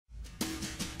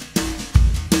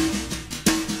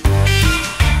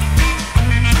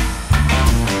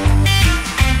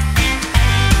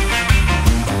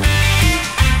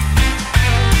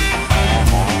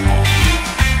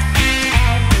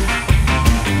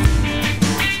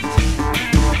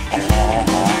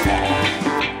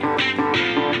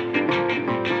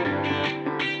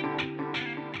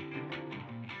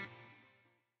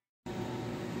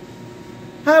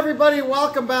everybody,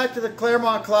 welcome back to the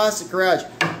Claremont Classic Garage.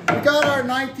 We got our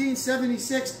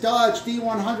 1976 Dodge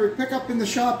D100 pickup in the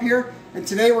shop here, and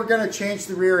today we're going to change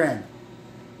the rear end.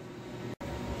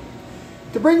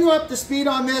 To bring you up to speed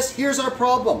on this, here's our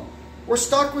problem. We're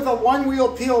stuck with a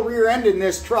one-wheel peel rear end in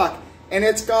this truck, and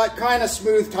it's got kind of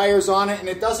smooth tires on it, and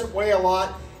it doesn't weigh a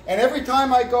lot. And every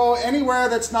time I go anywhere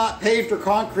that's not paved or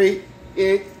concrete,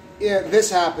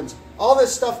 this happens. All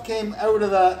this stuff came out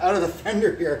of the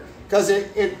fender here because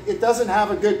it doesn't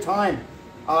have a good time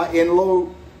in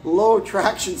low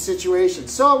traction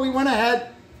situations. So we went ahead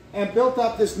and built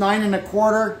up this 9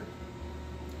 1/4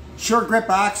 sure grip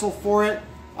axle for it.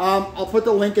 I'll put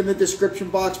the link in the description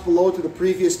box below to the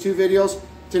previous two videos.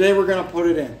 Today we're going to put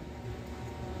it in.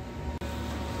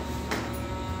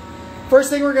 First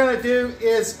thing we're going to do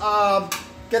is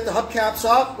get the hubcaps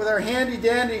off with our handy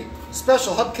dandy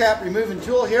special hubcap removing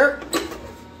tool here,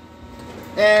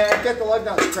 and get the lug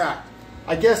nuts cracked.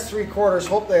 I guess 3/4,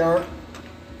 hope they are.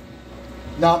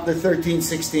 No, they're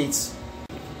 13/16.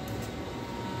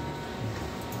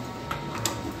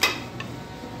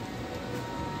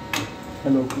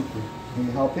 Hello, Cooper. Are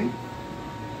you helping?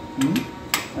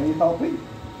 Are you helping?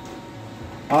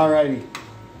 Alrighty.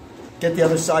 Get the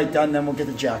other side done, then we'll get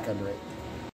the jack under it.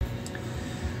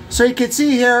 So you can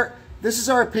see here, this is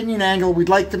our pinion angle. We'd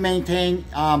like to maintain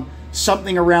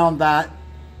something around that.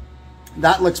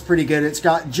 That looks pretty good. It's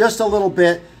got just a little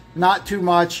bit, not too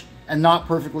much, and not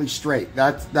perfectly straight.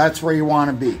 That's where you want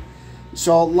to be.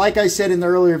 So like I said in the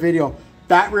earlier video,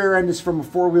 that rear end is from a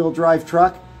 4-wheel drive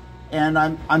truck, and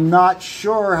I'm not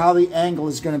sure how the angle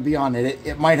is going to be on it.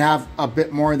 It might have a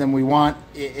bit more than we want.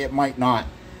 It might not.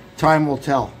 Time will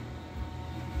tell.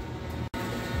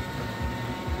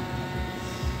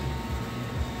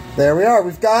 There we are.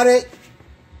 We've got it.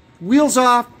 Wheels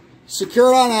off,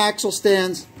 secured on axle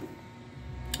stands.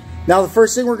 Now the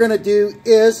first thing we're going to do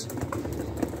is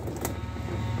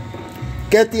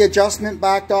get the adjustment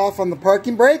backed off on the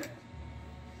parking brake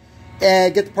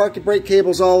and get the parking brake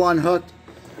cables all unhooked.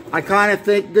 I kind of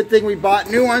think good thing we bought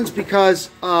new ones because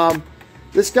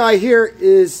this guy here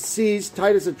is seized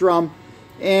tight as a drum,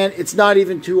 and it's not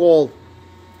even too old.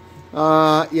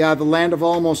 Yeah, the land of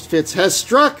almost fits has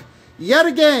struck yet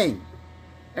again.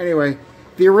 Anyway,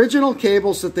 the original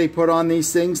cables that they put on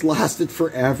these things lasted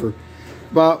forever.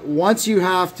 But once you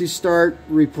have to start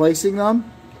replacing them,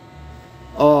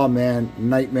 oh man,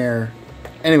 nightmare.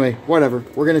 Anyway, whatever.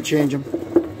 We're going to change them.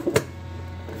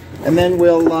 And then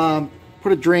we'll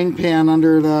put a drain pan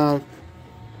under the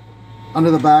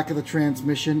back of the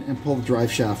transmission and pull the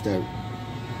drive shaft out.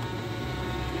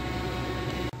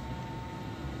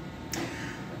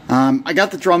 I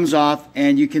got the drums off,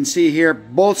 and you can see here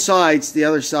both sides. The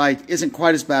other side isn't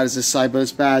quite as bad as this side, but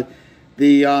it's bad.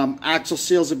 The axle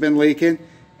seals have been leaking,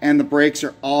 and the brakes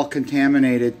are all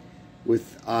contaminated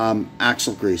with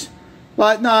axle grease.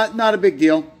 But not a big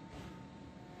deal,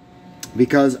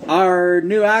 because our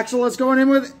new axle is going in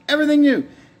with everything new,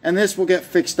 and this will get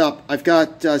fixed up. I've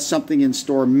got something in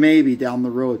store maybe down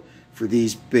the road for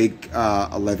these big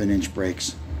 11-inch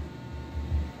brakes.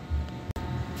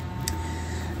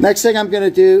 Next thing I'm going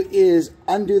to do is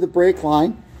undo the brake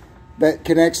line that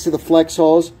connects to the flex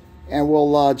hose, and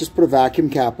we'll just put a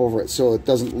vacuum cap over it so it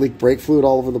doesn't leak brake fluid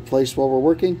all over the place while we're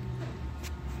working.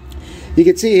 You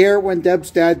can see here when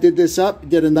Deb's dad did this up, he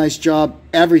did a nice job.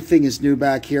 Everything is new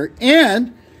back here,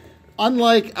 and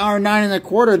unlike our 9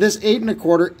 1/4, this 8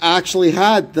 1/4 actually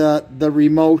had the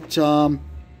remote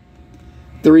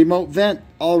vent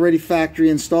already factory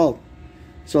installed.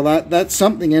 So that's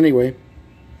something anyway.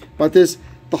 But the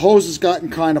hose has gotten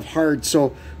kind of hard,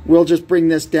 so we'll just bring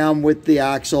this down with the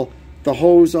axle. The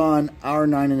hose on our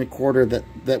 9 1/4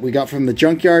 that we got from the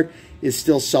junkyard is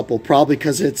still supple, probably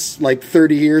because it's like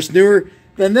 30 years newer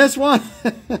than this one.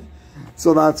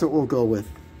 So that's what we'll go with.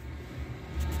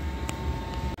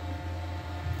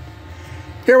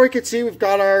 Here we can see we've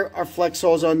got our flex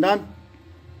hose undone.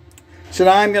 So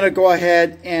now I'm going to go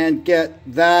ahead and get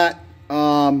that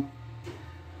off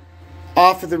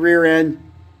of the rear end.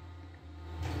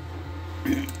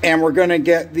 And we're going to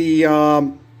get the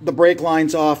brake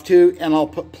lines off too, and I'll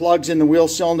put plugs in the wheel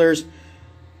cylinders.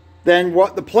 Then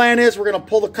what the plan is, we're going to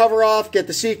pull the cover off, get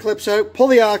the C-clips out, pull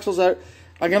the axles out.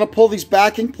 I'm going to pull these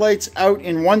backing plates out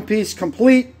in one piece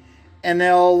complete, and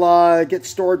they'll get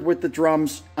stored with the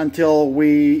drums until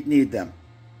we need them.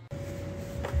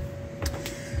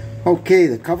 Okay,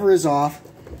 the cover is off,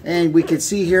 and we can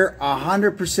see here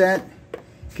 100%.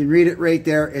 You can read it right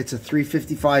there. It's a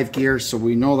 355 gear, so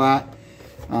we know that.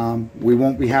 We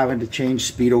won't be having to change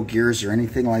speedo gears or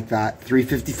anything like that.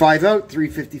 355 out,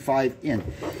 355 in.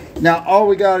 Now all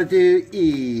we got to do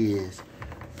is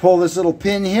pull this little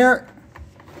pin here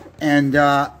and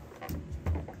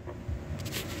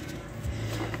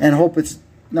hope it's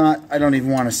not, I don't even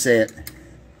want to say it.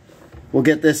 We'll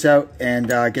get this out and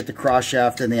get the cross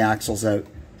shaft and the axles out.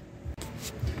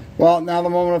 Well, now the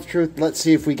moment of truth. Let's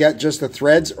see if we get just the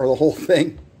threads or the whole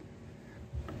thing.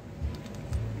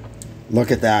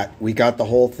 Look at that. We got the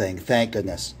whole thing. Thank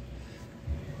goodness.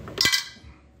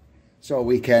 So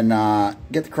we can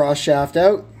get the cross shaft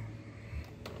out.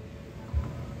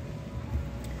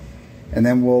 And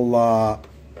then we'll,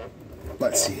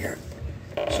 let's see here.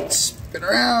 Should spin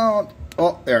around.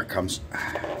 Oh, there it comes.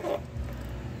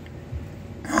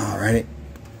 Alrighty.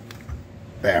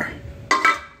 There.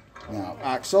 Now,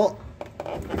 axle.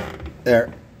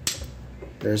 There.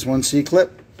 There's one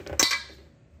C-clip.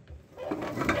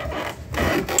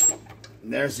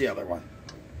 There's the other one.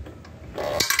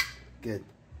 Good.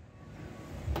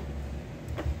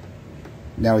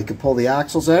 Now we can pull the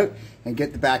axles out and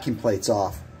get the backing plates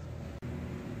off.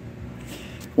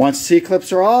 Once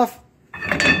C-clips are off,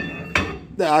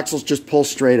 the axles just pull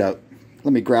straight out.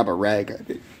 Let me grab a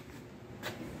rag.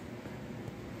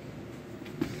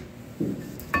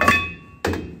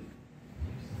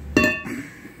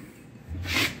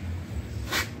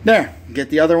 There, get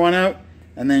the other one out,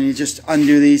 and then you just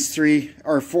undo these 3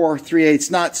 or 4 3/8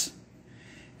 nuts,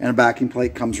 and a backing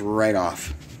plate comes right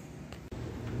off.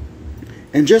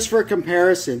 And just for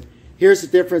comparison, here's the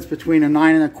difference between a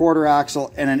 9 1/4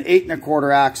 axle and an 8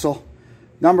 1/4 axle.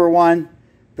 Number one,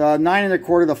 the 9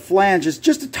 1/4, the flange is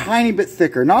just a tiny bit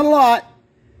thicker. Not a lot,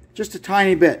 just a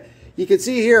tiny bit. You can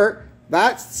see here,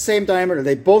 that's the same diameter.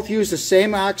 They both use the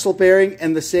same axle bearing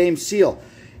and the same seal.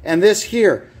 And this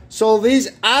here. So these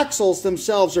axles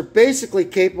themselves are basically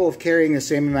capable of carrying the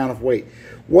same amount of weight.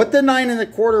 What the 9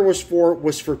 1/4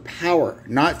 was for power,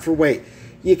 not for weight.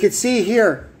 You can see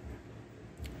here,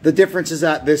 the difference is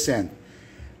at this end.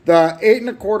 The 8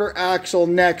 1/4 axle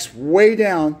necks way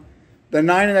down. The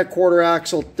 9 1/4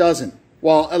 axle doesn't.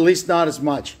 Well, at least not as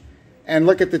much. And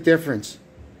look at the difference.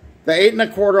 The 8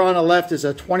 1/4 on the left is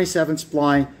a 27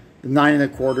 spline. The 9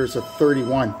 1/4 is a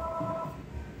 31.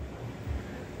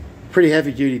 Pretty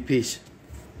heavy duty piece.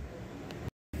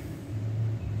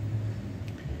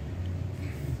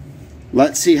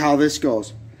 Let's see how this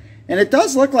goes. And it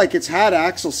does look like it's had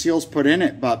axle seals put in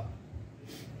it, but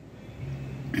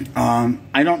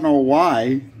I don't know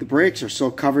why the brakes are so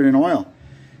covered in oil.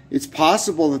 It's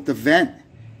possible that the vent,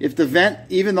 if the vent,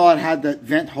 even though it had the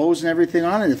vent hose and everything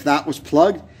on it, if that was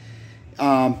plugged,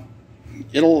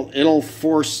 it'll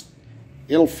force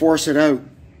it out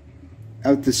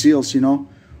the seals, you know.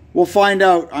 We'll find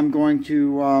out. I'm going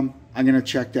to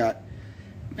check that.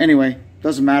 Anyway,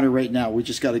 doesn't matter right now. We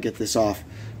just got to get this off.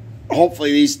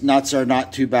 Hopefully these nuts are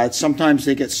not too bad. Sometimes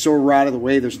they get so out of the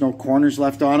way there's no corners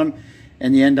left on them,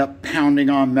 and you end up pounding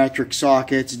on metric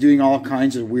sockets, doing all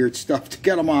kinds of weird stuff to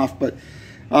get them off. But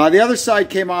the other side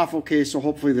came off okay, so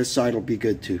hopefully this side will be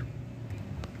good too.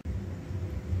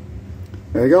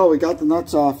 There you go. We got the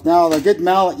nuts off. Now the good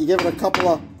mallet, you give it a couple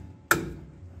of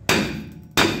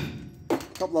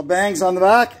bangs on the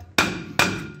back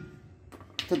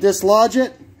to dislodge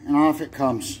it, and off it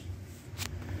comes.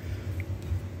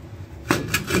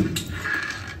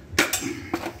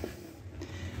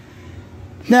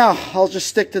 Now I'll just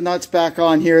stick the nuts back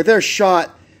on here. They're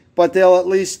shot, but they'll at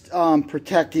least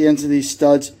protect the ends of these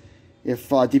studs. If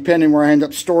depending where I end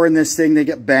up storing this thing, they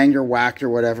get banged or whacked or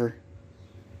whatever.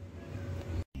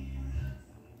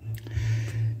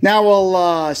 Now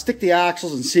we'll stick the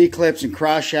axles and C-clips and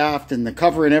cross shaft and the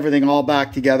cover and everything all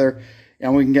back together,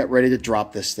 and we can get ready to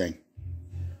drop this thing.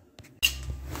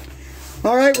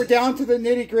 Alright, we're down to the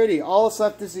nitty-gritty. All that's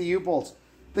left is the U-bolts.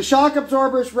 The shock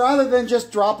absorbers, rather than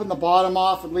just dropping the bottom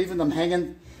off and leaving them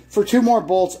hanging, for 2 more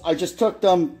bolts, I just took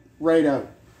them right out.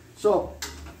 So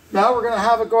now we're going to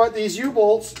have a go at these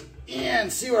U-bolts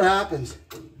and see what happens.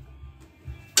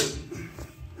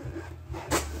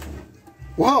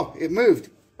 Wow, it moved.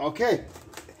 Okay,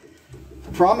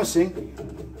 promising.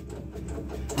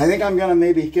 I think I'm gonna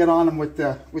maybe get on them with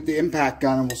the impact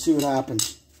gun, and we'll see what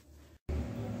happens.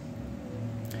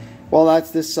 Well,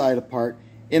 that's this side apart.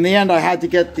 In the end, I had to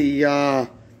get the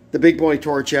big boy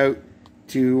torch out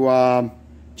to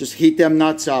just heat them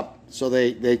nuts up so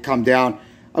they come down.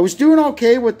 I was doing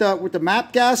okay with the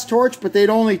map gas torch, but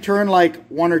they'd only turn like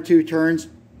 1 or 2 turns.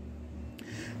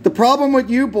 The problem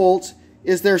with U-bolts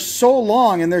is they're so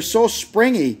long and they're so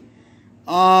springy.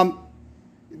 The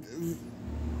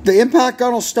impact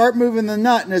gun will start moving the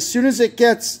nut, and as soon as it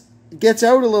gets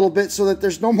out a little bit so that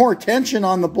there's no more tension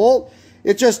on the bolt,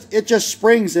 it just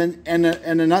springs and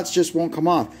the nuts just won't come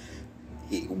off.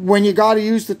 when you got to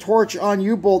use the torch on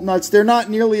U-bolt nuts, they're not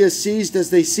nearly as seized as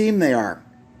they seem they are.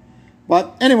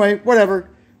 But anyway, whatever.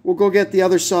 We'll go get the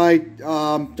other side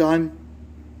done,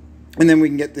 and then we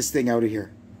can get this thing out of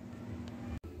here.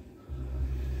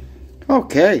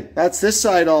 Okay, that's this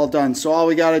side all done. So all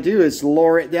we got to do is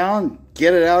lower it down,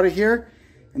 get it out of here,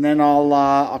 and then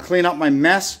I'll clean up my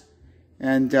mess,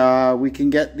 and we can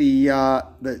get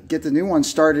the new one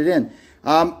started in.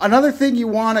 Another thing you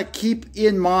want to keep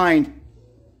in mind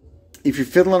if you're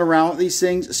fiddling around with these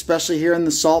things, especially here in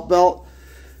the salt belt,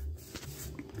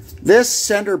 this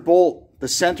center bolt, the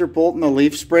center bolt in the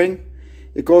leaf spring,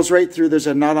 it goes right through. There's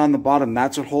a nut on the bottom.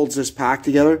 That's what holds this pack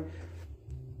together.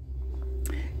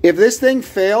 If this thing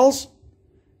fails,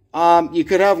 you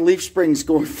could have leaf springs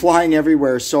going flying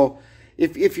everywhere. So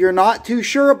if you're not too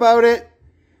sure about it,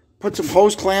 put some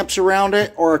hose clamps around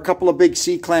it or a couple of big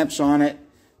C-clamps on it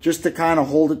just to kind of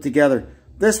hold it together.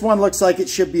 This one looks like it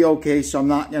should be okay, so I'm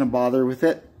not going to bother with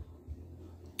it.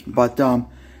 But I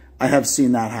have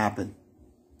seen that happen.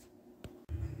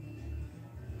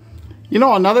 You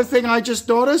know, another thing I just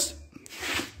noticed,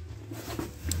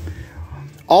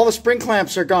 all the spring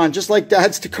clamps are gone, just like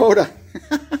Dad's Dakota.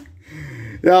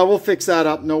 Yeah, we'll fix that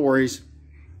up, no worries.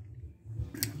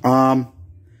 Wow.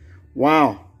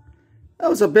 That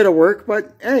was a bit of work,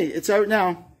 but hey, it's out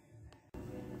now.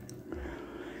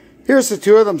 Here's the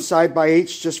two of them side by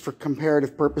each, just for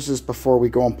comparative purposes before we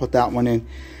go and put that one in.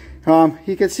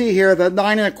 You can see here, the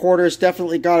 9 1/4 has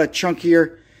definitely got a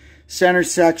chunkier center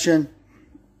section.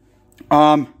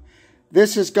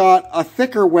 This has got a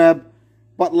thicker web,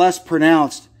 but less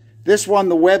pronounced. This one,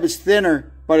 the web is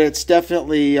thinner, but it's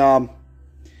definitely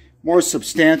more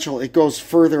substantial. It goes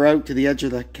further out to the edge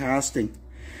of the casting.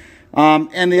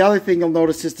 And the other thing you'll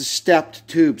notice is the stepped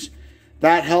tubes.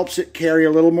 That helps it carry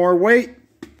a little more weight.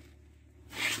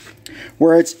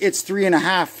 Where it's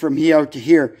 3.5 from here out to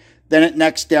here. Then it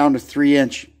necks down to 3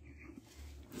 inch.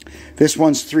 This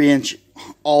one's 3 inch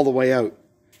all the way out.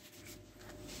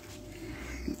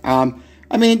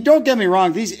 I mean, don't get me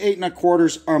wrong, these 8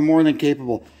 1/4 are more than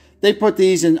capable. They put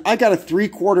these in, I got a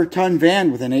 3/4 ton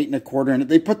van with an 8 1/4 in it.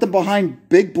 They put them behind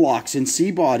big blocks in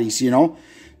C-bodies, you know.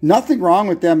 Nothing wrong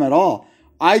with them at all.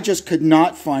 I just could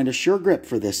not find a sure grip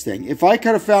for this thing. If I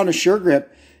could have found a sure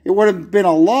grip, it would have been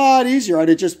a lot easier. I'd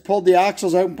have just pulled the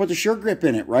axles out and put the sure grip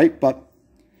in it, right? But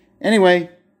anyway,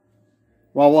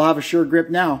 well, we'll have a sure grip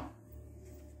now.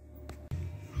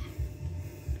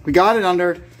 We got it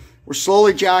under. We're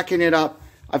slowly jacking it up.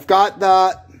 I've got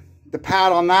the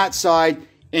pad on that side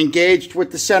engaged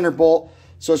with the center bolt.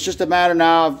 So it's just a matter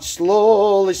now of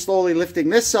slowly lifting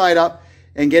this side up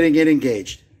and getting it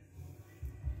engaged.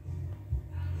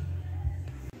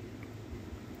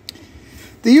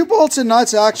 The U-bolts and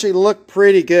nuts actually look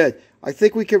pretty good. I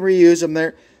think we can reuse them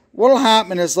there. What'll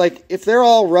happen is, like, if they're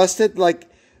all rusted, like,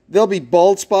 there'll be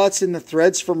bald spots in the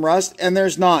threads from rust, and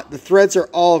there's not. The threads are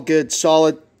all good,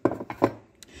 solid.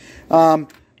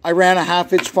 I ran a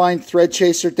 1/2 inch fine thread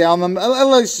chaser down them, at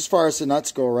least as far as the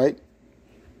nuts go, right?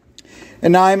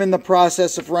 And now I'm in the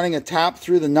process of running a tap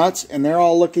through the nuts, and they're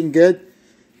all looking good.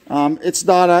 It's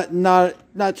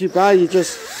not too bad. You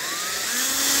just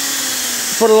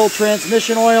put a little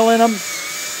transmission oil in them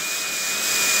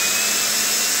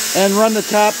and run the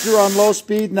tap through on low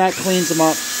speed, and that cleans them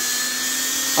up.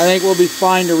 I think we'll be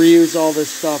fine to reuse all this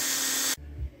stuff.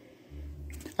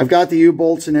 I've got the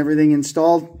U-bolts and everything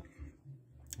installed.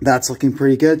 That's looking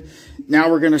pretty good. Now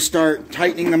we're going to start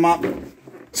tightening them up.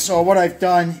 So what I've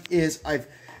done is I've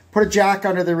put a jack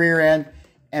under the rear end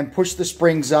and pushed the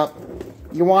springs up.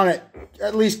 You want it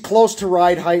at least close to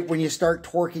ride height when you start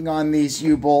torquing on these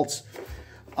U-bolts.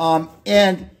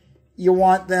 And you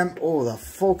want them, oh, the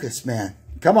focus, man.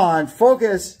 Come on,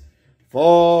 focus.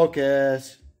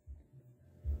 Focus.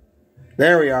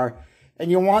 There we are.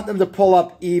 And you want them to pull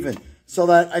up even. So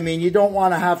that, I mean, you don't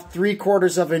want to have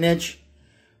 3/4 of an inch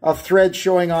of thread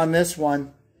showing on this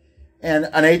one and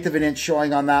 1/8 of an inch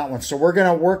showing on that one. So we're going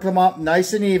to work them up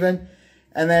nice and even,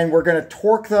 and then we're going to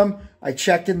torque them. I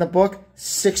checked in the book,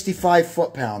 65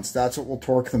 foot-pounds. That's what we'll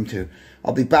torque them to.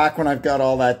 I'll be back when I've got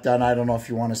all that done. I don't know if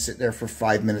you want to sit there for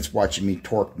 5 minutes watching me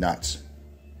torque nuts.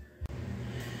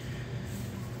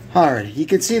 All right, you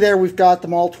can see there we've got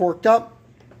them all torqued up,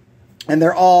 and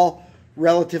they're all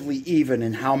relatively even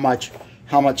in how much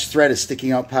thread is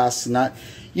sticking out past the nut.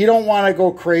 You don't want to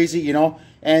go crazy, you know,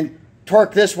 and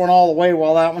torque this one all the way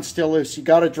while that one's still loose. You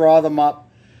got to draw them up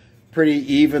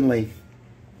pretty evenly,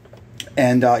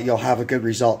 and you'll have a good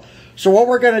result. So what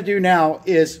we're going to do now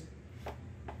is,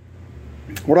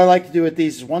 what I like to do with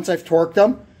these is once I've torqued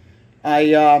them,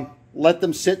 I let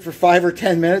them sit for 5 or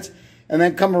 10 minutes, and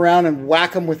then come around and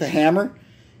whack them with a hammer.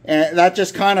 And that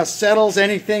just kind of settles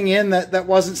anything in that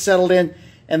wasn't settled in.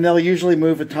 And they'll usually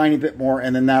move a tiny bit more,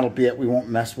 and then that'll be it. We won't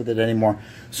mess with it anymore.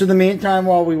 So in the meantime,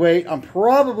 while we wait, I'm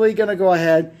probably going to go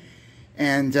ahead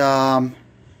and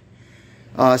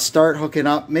start hooking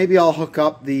up. Maybe I'll hook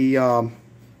up the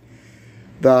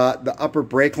upper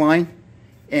brake line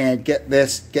and get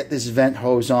this vent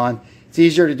hose on. It's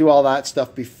easier to do all that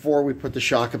stuff before we put the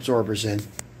shock absorbers in.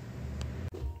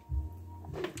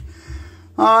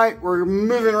 Alright, we're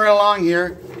moving right along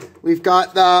here. We've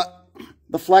got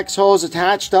the flex hose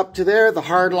attached up to there. The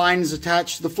hard line is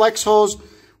attached to the flex hose.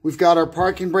 We've got our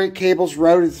parking brake cables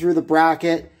routed through the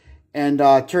bracket and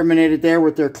terminated there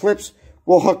with their clips.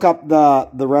 We'll hook up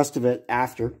the rest of it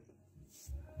after.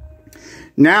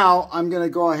 Now I'm going to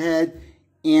go ahead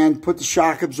and put the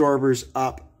shock absorbers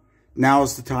up. Now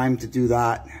is the time to do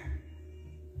that.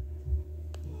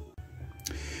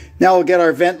 Now we'll get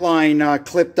our vent line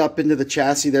clipped up into the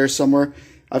chassis there somewhere.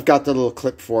 I've got the little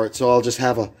clip for it, so I'll just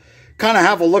have a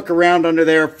look around under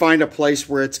there, find a place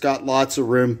where it's got lots of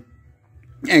room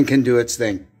and can do its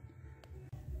thing.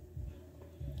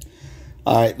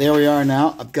 Alright, there we are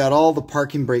now. I've got all the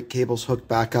parking brake cables hooked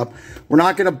back up. We're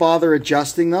not going to bother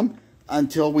adjusting them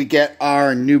until we get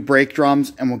our new brake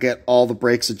drums, and we'll get all the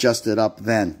brakes adjusted up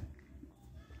then.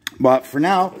 But for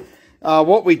now,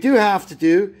 what we do have to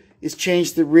do is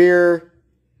change the rear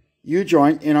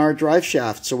U-joint in our drive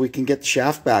shaft so we can get the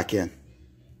shaft back in.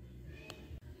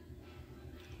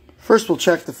 First we'll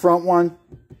check the front one.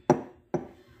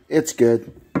 It's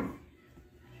good.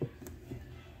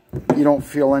 You don't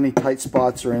feel any tight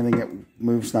spots or anything. It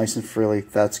moves nice and freely.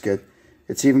 That's good.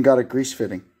 It's even got a grease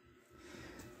fitting.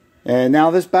 And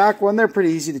now this back one, they're pretty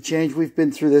easy to change. We've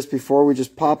been through this before. We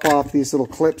just pop off these little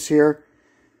clips here.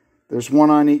 There's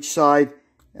one on each side.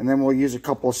 And then we'll use a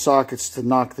couple of sockets to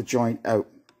knock the joint out.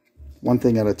 One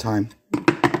thing at a time.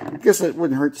 I guess it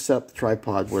wouldn't hurt to set up the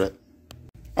tripod, would it?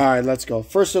 Alright, let's go.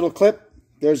 First little clip.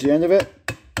 There's the end of it.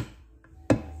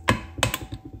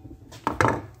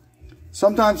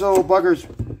 Sometimes little buggers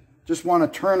just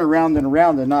want to turn around and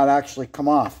around and not actually come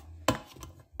off.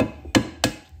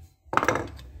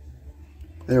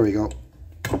 There we go.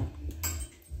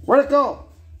 Where'd it go?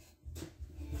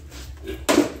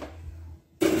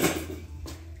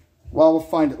 Well, we'll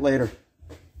find it later.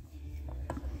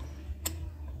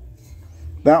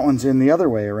 That one's in the other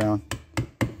way around.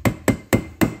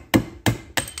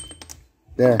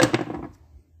 There.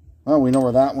 Oh, we know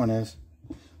where that one is.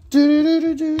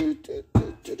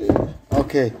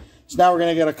 Okay, so now we're going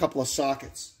to get a couple of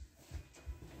sockets.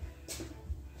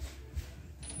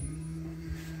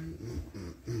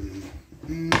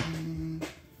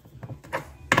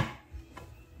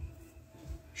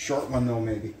 Short one though,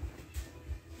 maybe.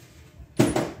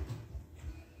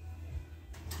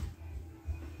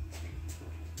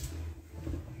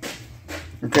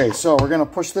 Okay, so we're going to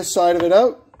push this side of it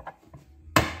out.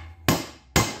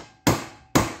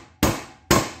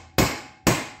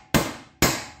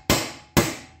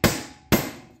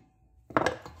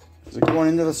 Is it going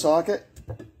into the socket?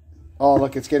 Oh,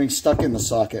 look, it's getting stuck in the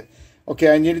socket.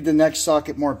 Okay, I needed the next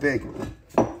socket more big.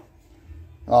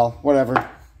 Oh, whatever.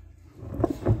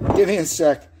 Give me a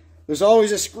sec. There's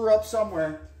always a screw up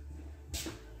somewhere.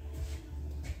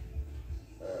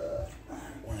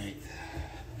 Wait.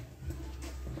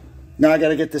 Now I got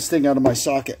to get this thing out of my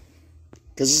socket,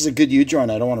 because this is a good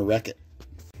U-joint. I don't want to wreck it.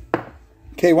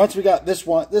 Okay, once we got this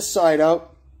side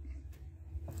out,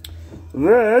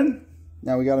 then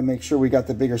now we got to make sure we got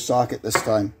the bigger socket this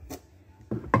time.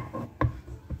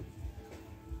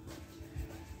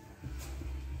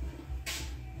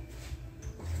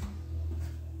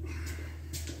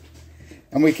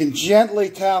 And we can gently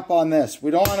tap on this.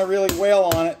 We don't want to really wail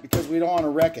on it because we don't want to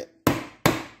wreck it.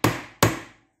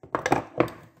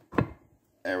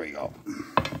 There we go.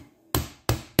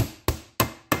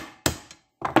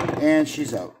 And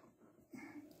she's out.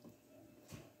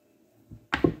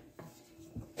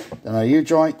 Then our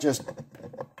U-joint just...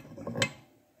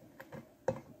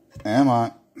 Come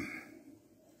on.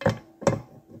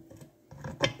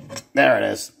 There it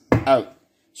is. Out.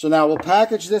 So now we'll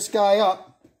package this guy up.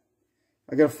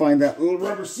 I gotta find that little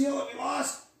rubber seal that we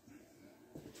lost.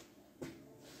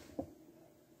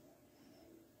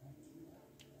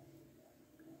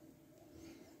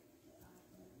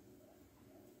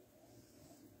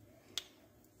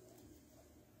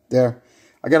 There.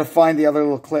 I gotta find the other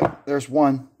little clip. There's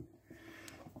one.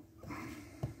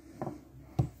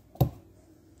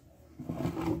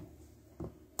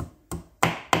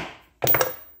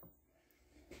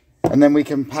 And then we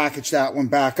can package that one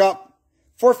back up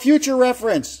for future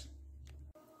reference.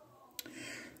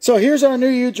 So here's our new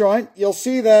U-joint. You'll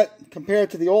see that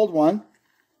compared to the old one,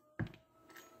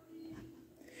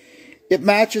 it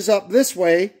matches up this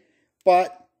way,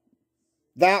 but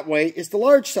that way is the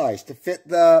large size to fit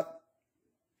the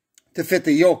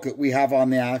yoke that we have on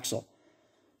the axle.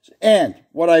 And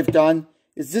what I've done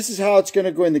is this is how it's going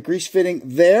to go in the grease fitting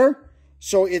there,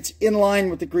 so it's in line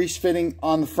with the grease fitting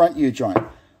on the front U-joint.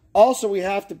 Also, we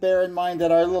have to bear in mind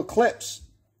that our little clips,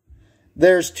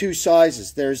 there's two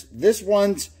sizes. This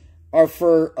ones are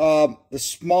for the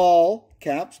small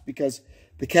caps, because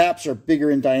the caps are bigger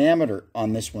in diameter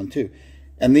on this one too.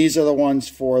 And these are the ones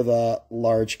for the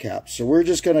large caps. So we're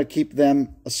just going to keep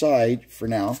them aside for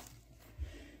now.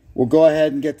 We'll go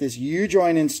ahead and get this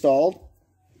U-joint installed.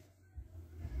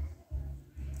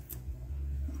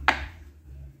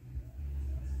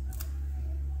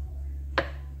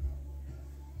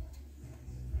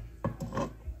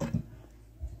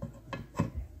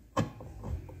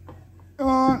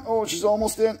 Oh, she's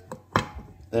almost in.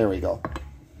 There we go.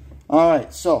 All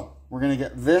right, so we're going to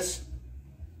get this.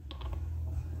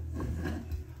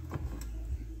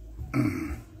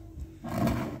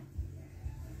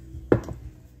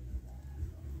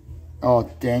 Oh,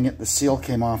 dang it. The seal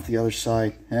came off the other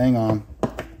side. Hang on.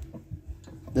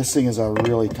 This thing is a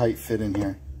really tight fit in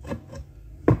here.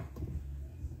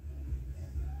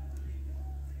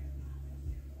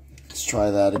 Let's try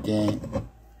that again.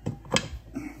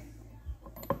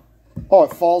 Oh,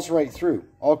 it falls right through.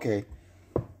 Okay.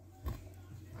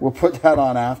 We'll put that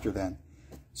on after then.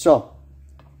 So.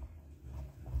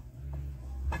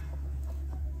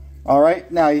 All right.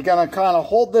 Now you're going to kind of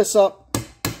hold this up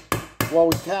while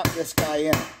we tap this guy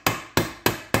in.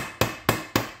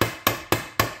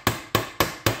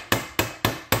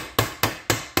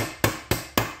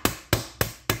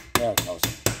 There it goes.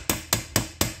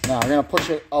 Now I'm going to push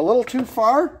it a little too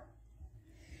far.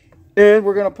 And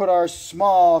we're going to put our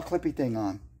small clippy thing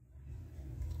on.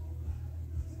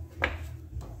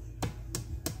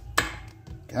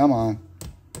 Come on.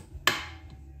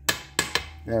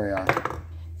 There we are.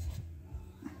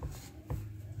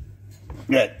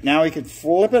 Good. Now we can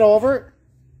flip it over.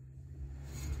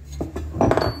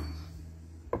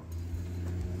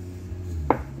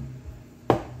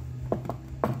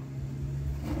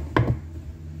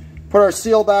 Put our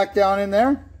seal back down in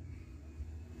there.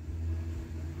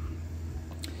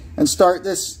 And start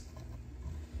this.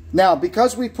 Now,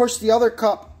 because we pushed the other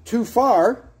cup too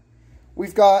far,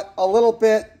 we've got a little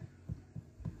bit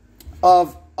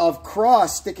of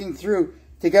cross sticking through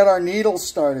to get our needles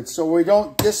started, so we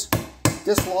don't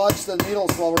dislodge the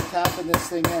needles while we're tapping this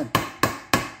thing in.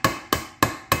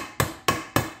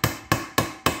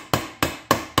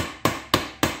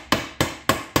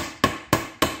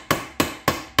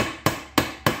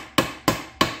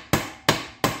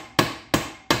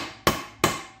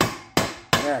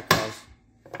 There it goes.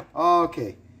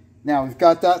 Okay, now we've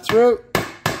got that through.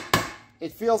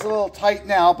 It feels a little tight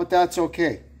now, but that's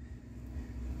okay.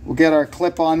 We'll get our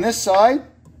clip on this side.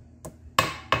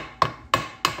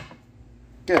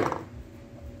 Good.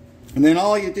 And then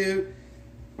all you do,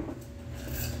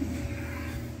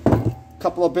 a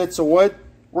couple of bits of wood,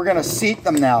 we're going to seat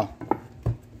them now.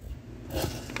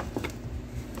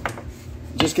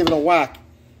 Just give it a whack.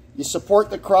 You support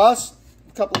the cross,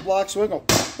 a couple of blocks of wood, go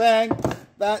bang.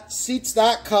 That seats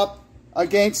that cup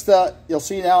against the, you'll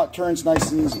see now it turns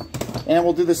nice and easy. And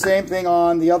we'll do the same thing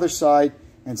on the other side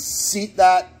and seat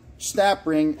that snap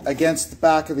ring against the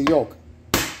back of the yoke.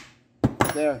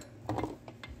 There.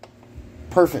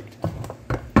 Perfect.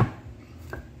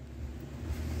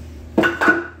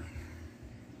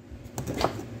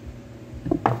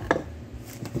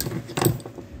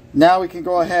 Now we can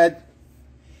go ahead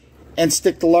and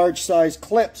stick the large size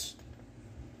clips.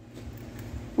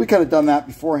 We could have done that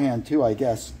beforehand too, I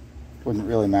guess. Wouldn't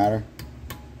really matter.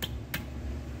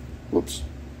 Whoops.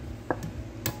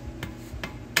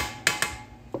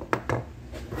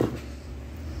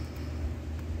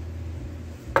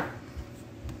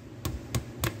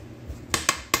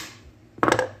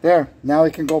 There, now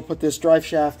we can go put this drive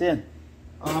shaft in.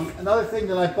 Another thing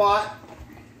that I bought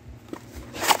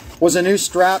was a new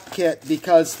strap kit,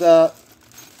 because the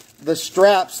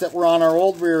straps that were on our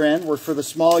old rear end were for the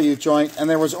small U-joint, and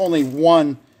there was only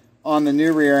one on the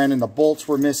new rear end, and the bolts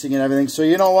were missing and everything. So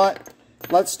you know what?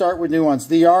 Let's start with new ones.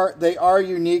 They are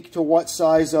unique to what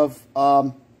size of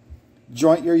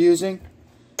joint you're using.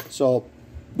 So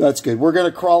that's good. We're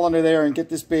going to crawl under there and get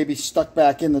this baby stuck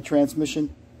back in the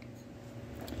transmission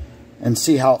and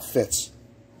see how it fits.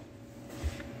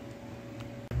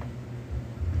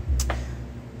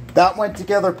 That went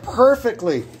together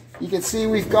perfectly. You can see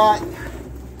we've got,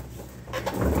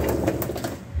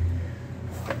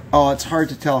 oh, it's hard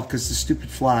to tell because the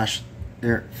stupid flash.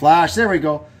 There we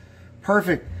go.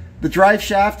 Perfect. The drive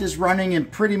shaft is running in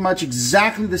pretty much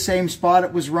exactly the same spot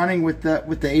it was running with the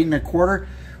 8 1/4.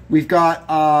 We've got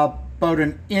about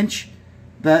an inch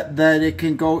that it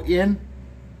can go in,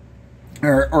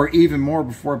 or even more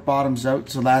before it bottoms out,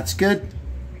 so that's good.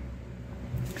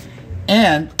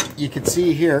 And you can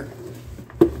see here,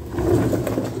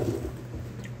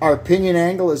 our pinion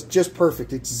angle is just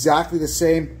perfect, exactly the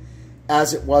same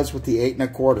as it was with the 8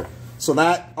 1/4. So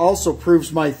that also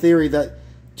proves my theory that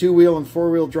 2-wheel and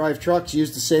 4-wheel drive trucks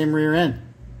use the same rear end.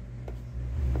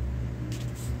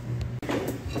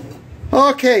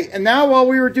 Okay, and now while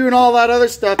we were doing all that other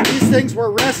stuff, these things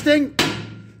were resting.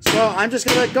 So I'm just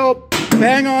gonna go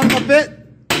bang on them a bit.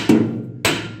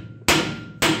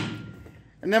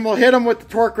 And then we'll hit them with the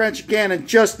torque wrench again and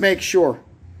just make sure.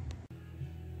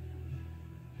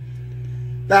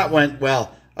 That went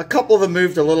well. A couple of them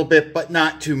moved a little bit, but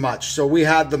not too much. So we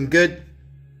had them good.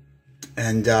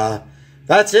 And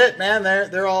that's it, man.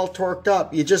 They're all torqued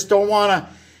up. You just don't want to,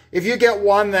 if you get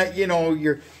one that, you know,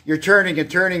 you're turning and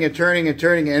turning and turning and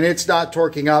turning and it's not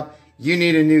torquing up, you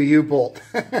need a new U-bolt.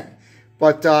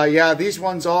 But yeah, these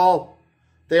ones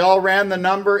they all ran the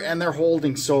number and they're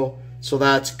holding, so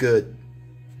that's good.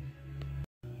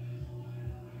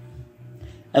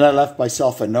 And I left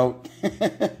myself a note.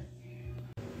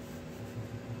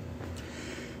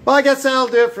 Well, I guess that'll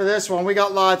do it for this one. We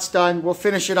got lots done. We'll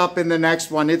finish it up in the next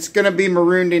one. It's going to be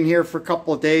marooned in here for a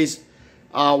couple of days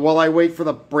while I wait for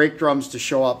the brake drums to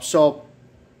show up. So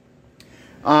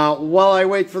while I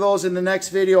wait for those in the next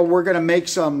video, we're going to make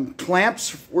some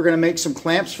clamps. We're going to make some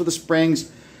clamps for the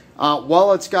springs.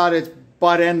 While it's got its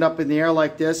butt end up in the air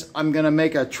like this, I'm going to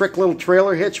make a trick little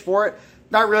trailer hitch for it.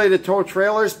 Not really to tow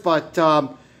trailers, but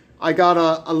I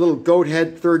got a little goat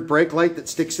head third brake light that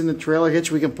sticks in the trailer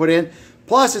hitch we can put in.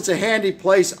 Plus, it's a handy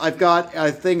place. I've got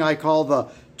a thing I call the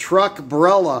truck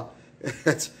umbrella.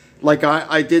 It's like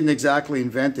I didn't exactly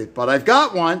invent it, but I've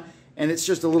got one, and it's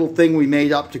just a little thing we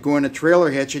made up to go in a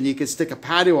trailer hitch, and you can stick a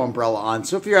patio umbrella on.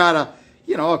 So if you're at a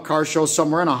car show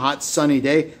somewhere on a hot sunny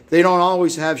day, they don't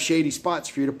always have shady spots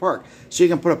for you to park. So you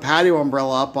can put a patio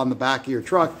umbrella up on the back of your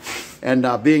truck, and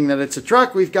being that it's a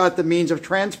truck, we've got the means of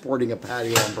transporting a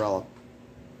patio umbrella.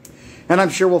 And I'm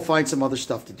sure we'll find some other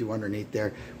stuff to do underneath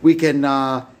there. We can,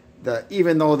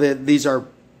 even though these are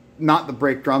not the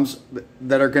brake drums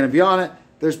that are going to be on it,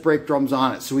 there's brake drums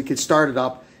on it. So we could start it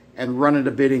up and run it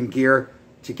a bit in gear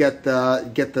to get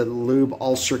the lube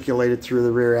all circulated through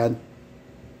the rear end.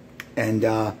 And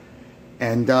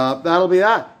that'll be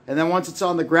that. And then once it's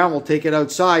on the ground, we'll take it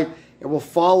outside and we'll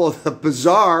follow the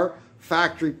bizarre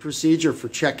factory procedure for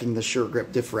checking the sure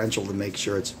grip differential to make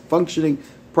sure it's functioning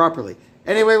properly.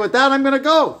 Anyway, with that, I'm going to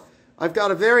go. I've got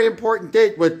a very important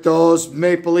date with those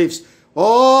Maple Leafs.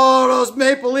 Oh, those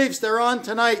Maple Leafs, they're on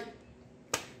tonight.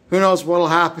 Who knows what'll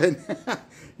happen?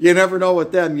 You never know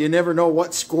with them. You never know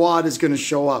what squad is going to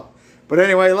show up. But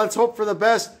anyway, let's hope for the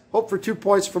best. Hope for 2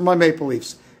 points from my Maple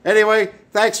Leafs. Anyway,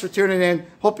 thanks for tuning in.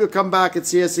 Hope you'll come back and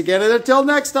see us again. And until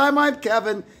next time, I'm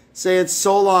Kevin, saying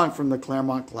so long from the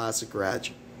Claremont Classic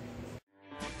Garage.